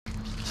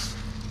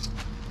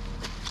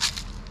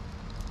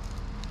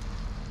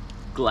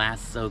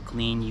glass so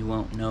clean you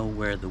won't know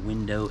where the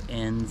window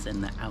ends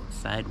and the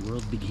outside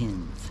world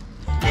begins.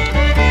 We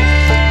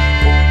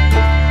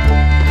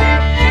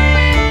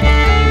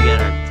got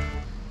our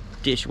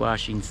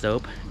dishwashing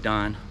soap,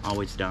 Dawn,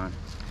 always Dawn.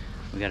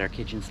 We got our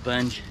kitchen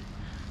sponge,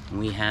 and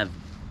we have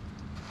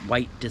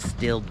white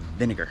distilled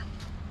vinegar.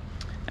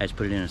 I just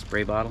put it in a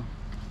spray bottle.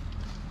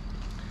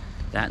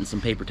 That and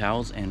some paper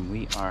towels, and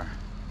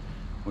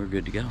we're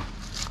good to go.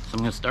 So I'm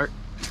gonna start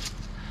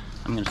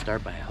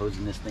by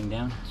hosing this thing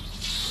down.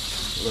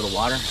 A little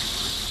water,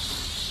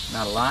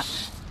 not a lot.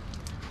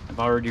 I've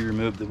already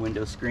removed the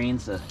window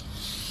screens, the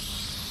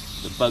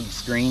bug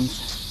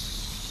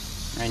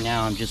screens. Right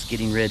now I'm just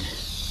getting rid of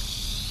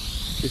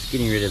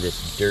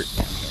this dirt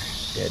down here,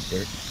 dead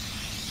dirt,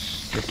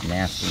 just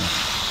nastiness.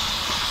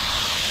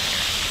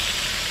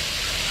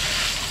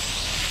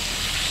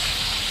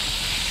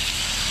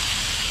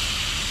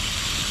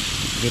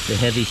 Get the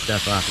heavy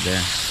stuff off of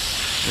there.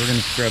 We're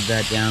gonna scrub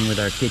that down with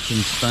our kitchen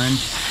sponge.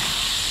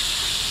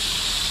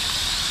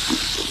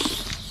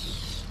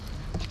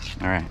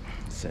 All right,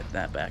 set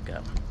that back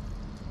up.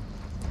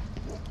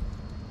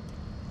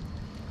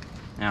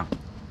 Now,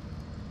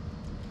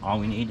 all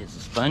we need is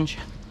a sponge.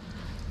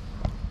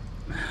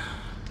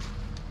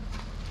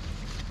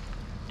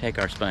 Take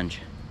our sponge.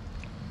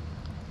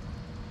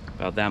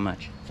 About that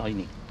much, that's all you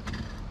need.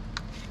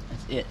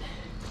 That's it.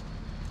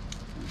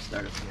 I'm gonna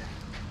start up here.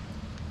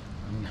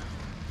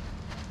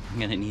 I'm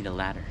gonna need a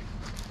ladder.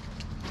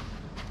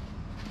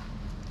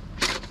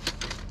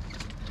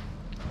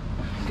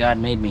 God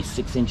made me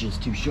 6 inches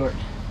too short.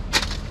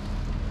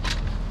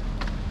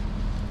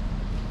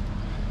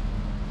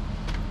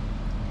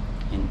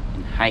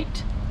 In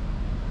height.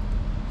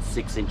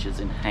 6 inches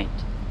in height.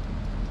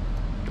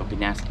 Don't be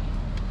nasty.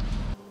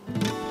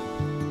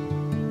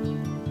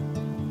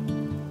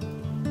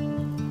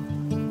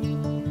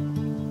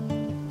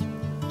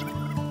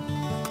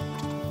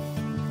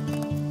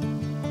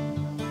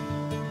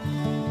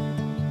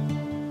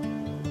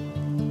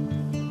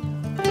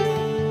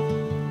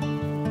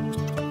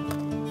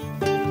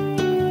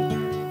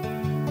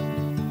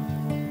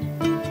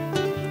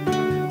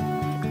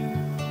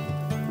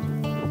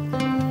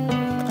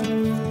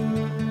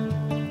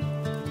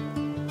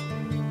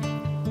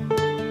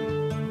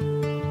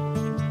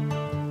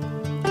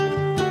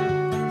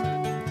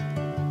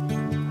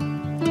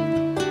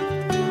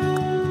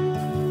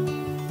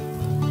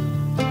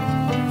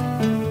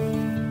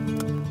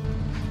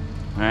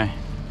 Alright,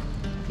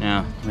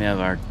 now we have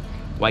our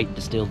white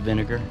distilled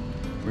vinegar.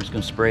 We're just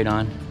going to spray it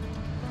on.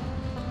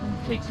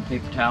 Take some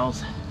paper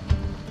towels.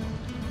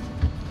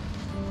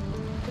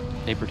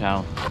 Paper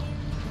towel.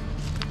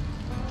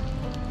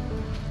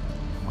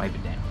 Wipe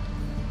it down.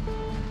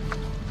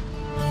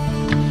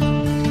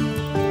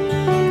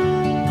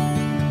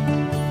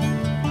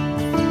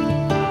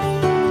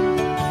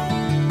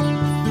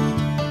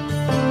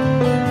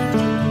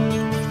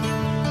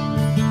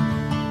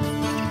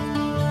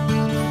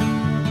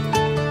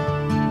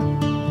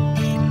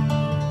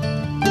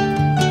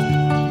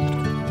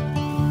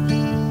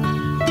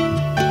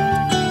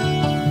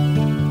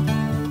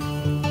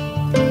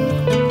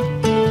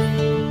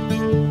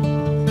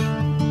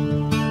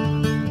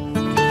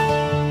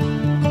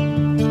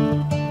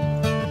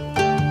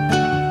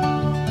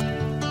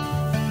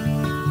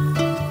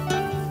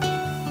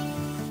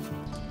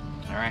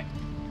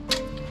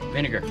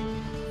 Vinegar.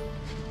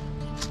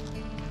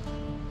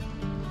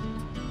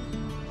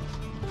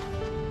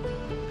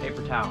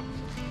 Paper towel.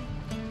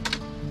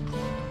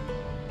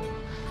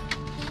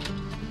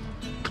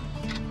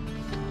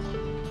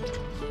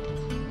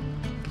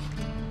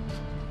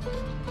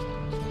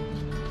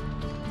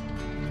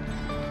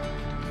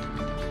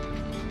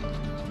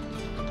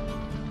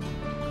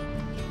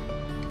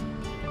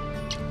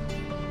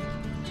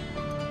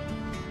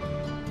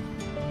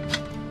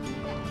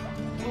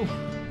 Oof.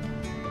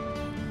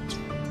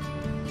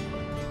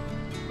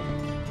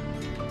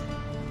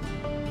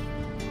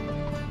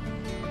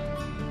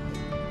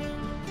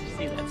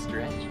 See that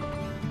stretch?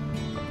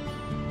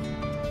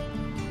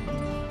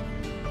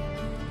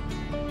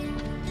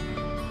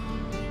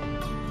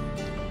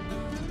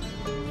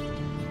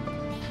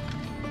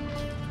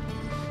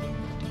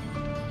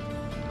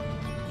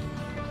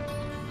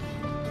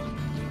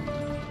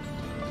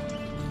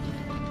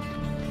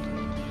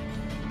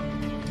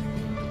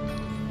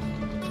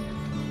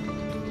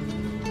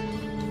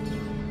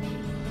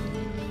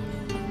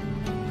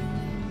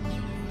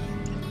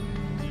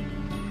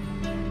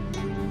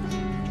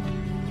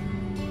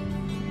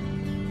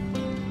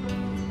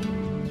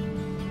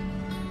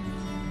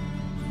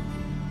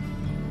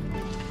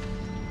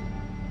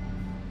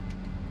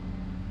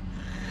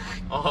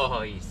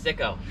 Oh, you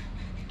sicko.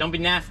 Don't be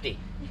nasty.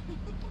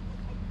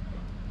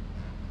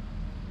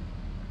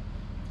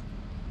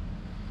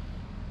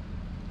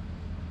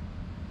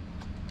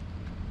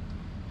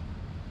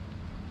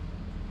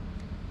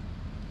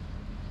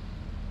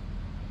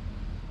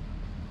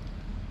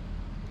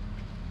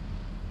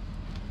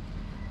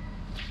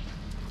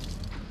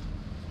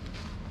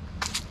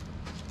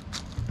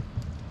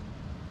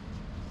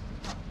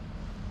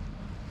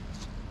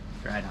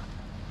 Try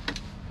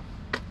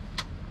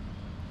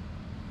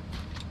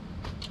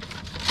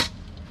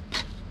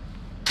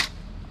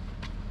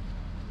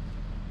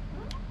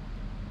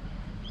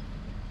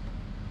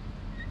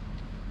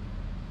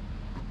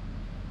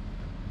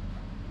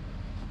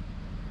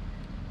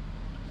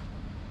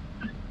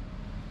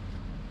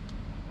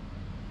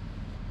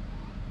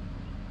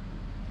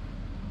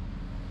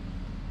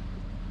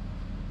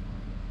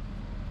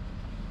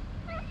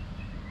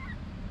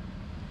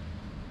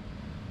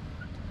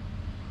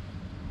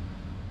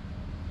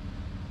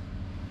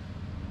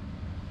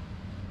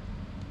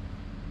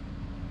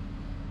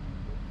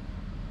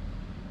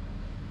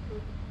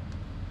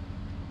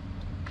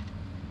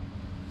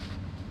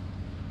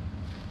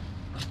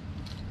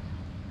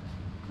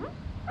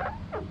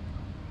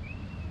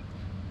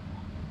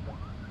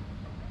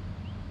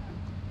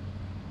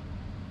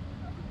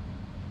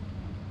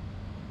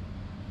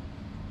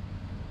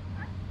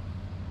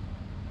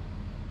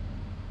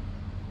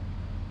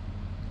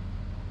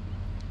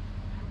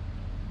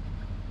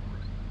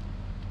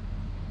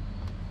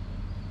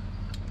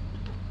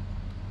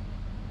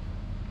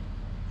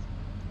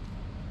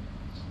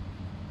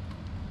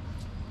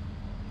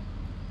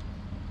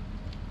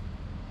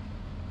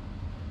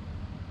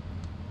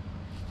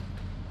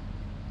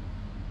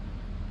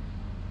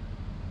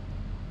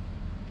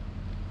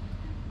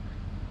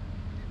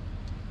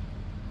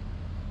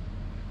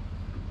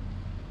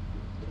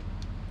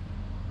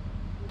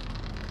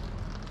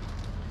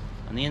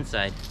On the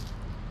inside,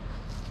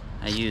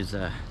 I use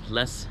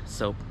less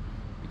soap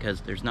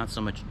because there's not so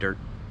much dirt,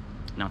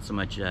 not so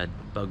much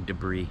bug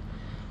debris,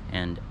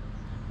 and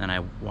then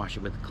I wash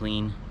it with a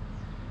clean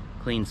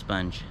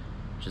sponge,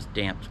 just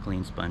damp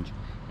clean sponge,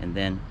 and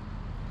then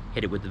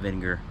hit it with the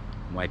vinegar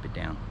and wipe it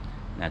down.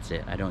 And that's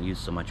it. I don't use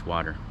so much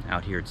water.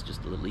 Out here it's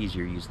just a little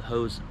easier to use the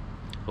hose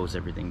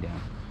everything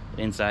down. But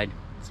inside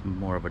it's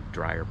more of a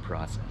drier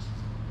process.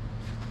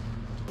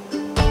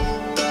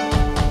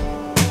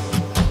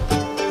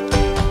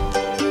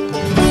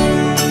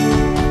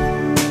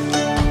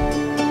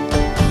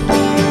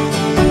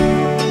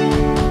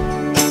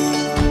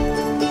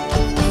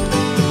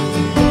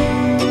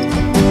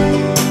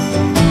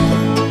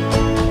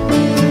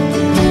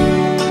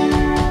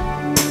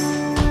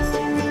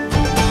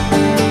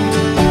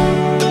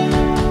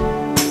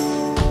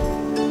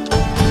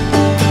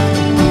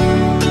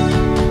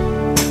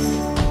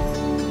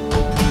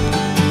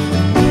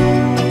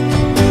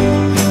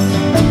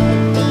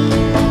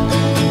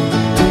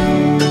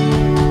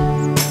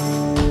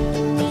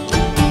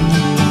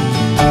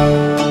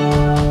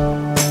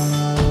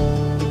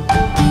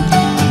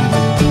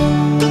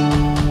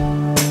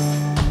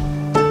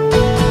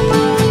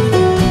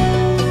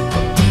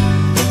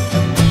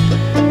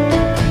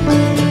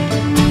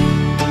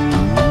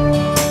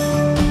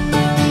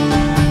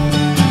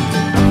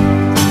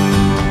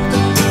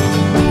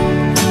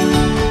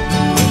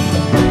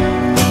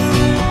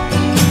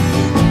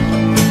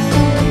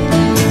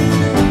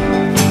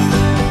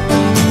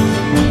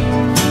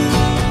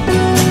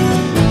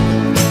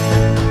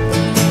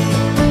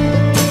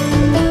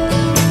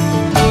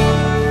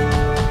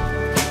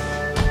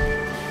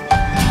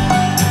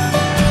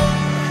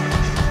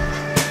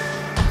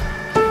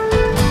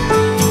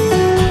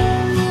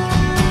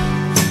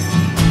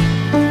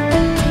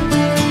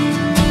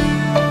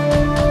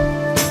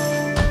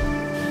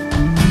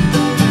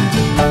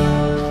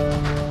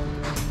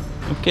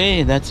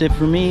 Okay, that's it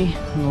for me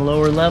on the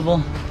lower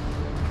level.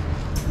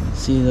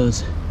 See,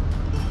 those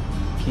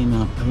came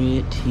out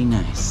pretty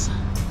nice.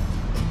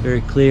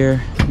 Very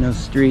clear, no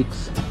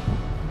streaks,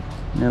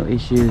 no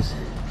issues.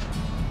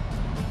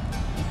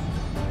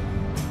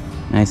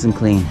 Nice and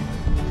clean.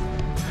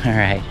 All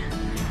right,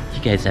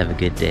 you guys have a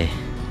good day.